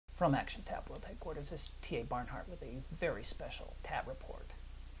From Action Tab World Headquarters, this is T.A. Barnhart with a very special Tab report.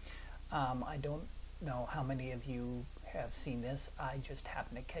 I don't know how many of you have seen this. I just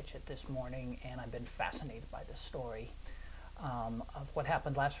happened to catch it this morning, and I've been fascinated by this story of what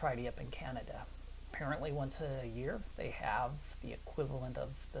happened last Friday up in Canada. Apparently once a year they have the equivalent of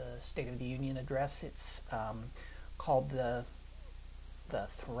the State of the Union address. It's called the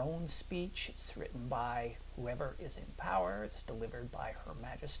throne speech. It's written by whoever is in power. It's delivered by Her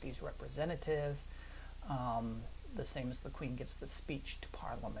Majesty's representative. The same as the Queen gives the speech to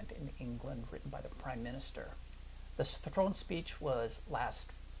Parliament in England, written by the Prime Minister. The throne speech was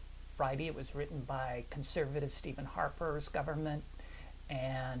last Friday. It was written by Conservative Stephen Harper's government,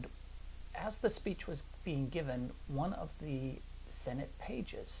 and as the speech was being given, one of the Senate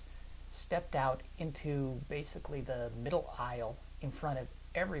pages stepped out into basically the middle aisle in front of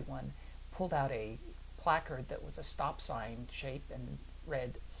everyone, pulled out a placard that was a stop sign shape and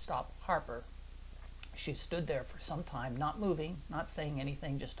read "Stop Harper." She stood there for some time, not moving, not saying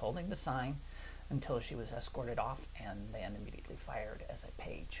anything, just holding the sign until she was escorted off and then immediately fired as a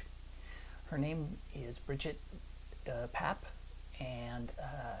page. Her name is Brigette DePape, and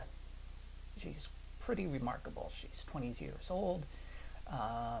she's pretty remarkable. She's 20 years old.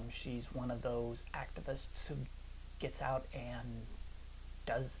 She's one of those activists who gets out and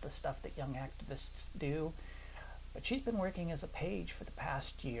does the stuff that young activists do. But she's been working as a page for the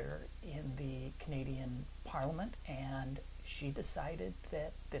past year in the Canadian Parliament, and she decided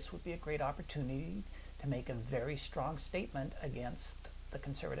that this would be a great opportunity to make a very strong statement against the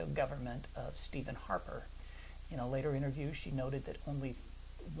Conservative government of Stephen Harper. In a later interview, she noted that only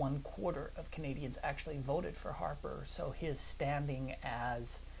 1/4 of Canadians actually voted for Harper, so his standing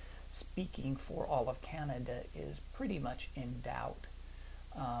as speaking for all of Canada is pretty much in doubt.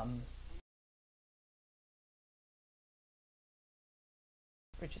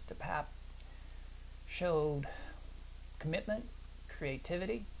 Brigette DePape showed commitment,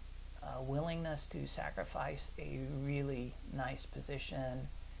 creativity, willingness to sacrifice a really nice position,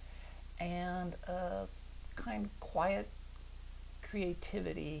 and a kind of quiet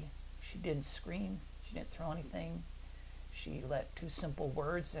creativity. She didn't scream, she didn't throw anything. She let 2 simple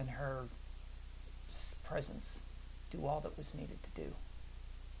words and her presence do all that was needed to do.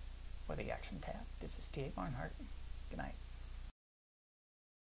 For the Action Tab, this is T.A. Barnhart. Good night.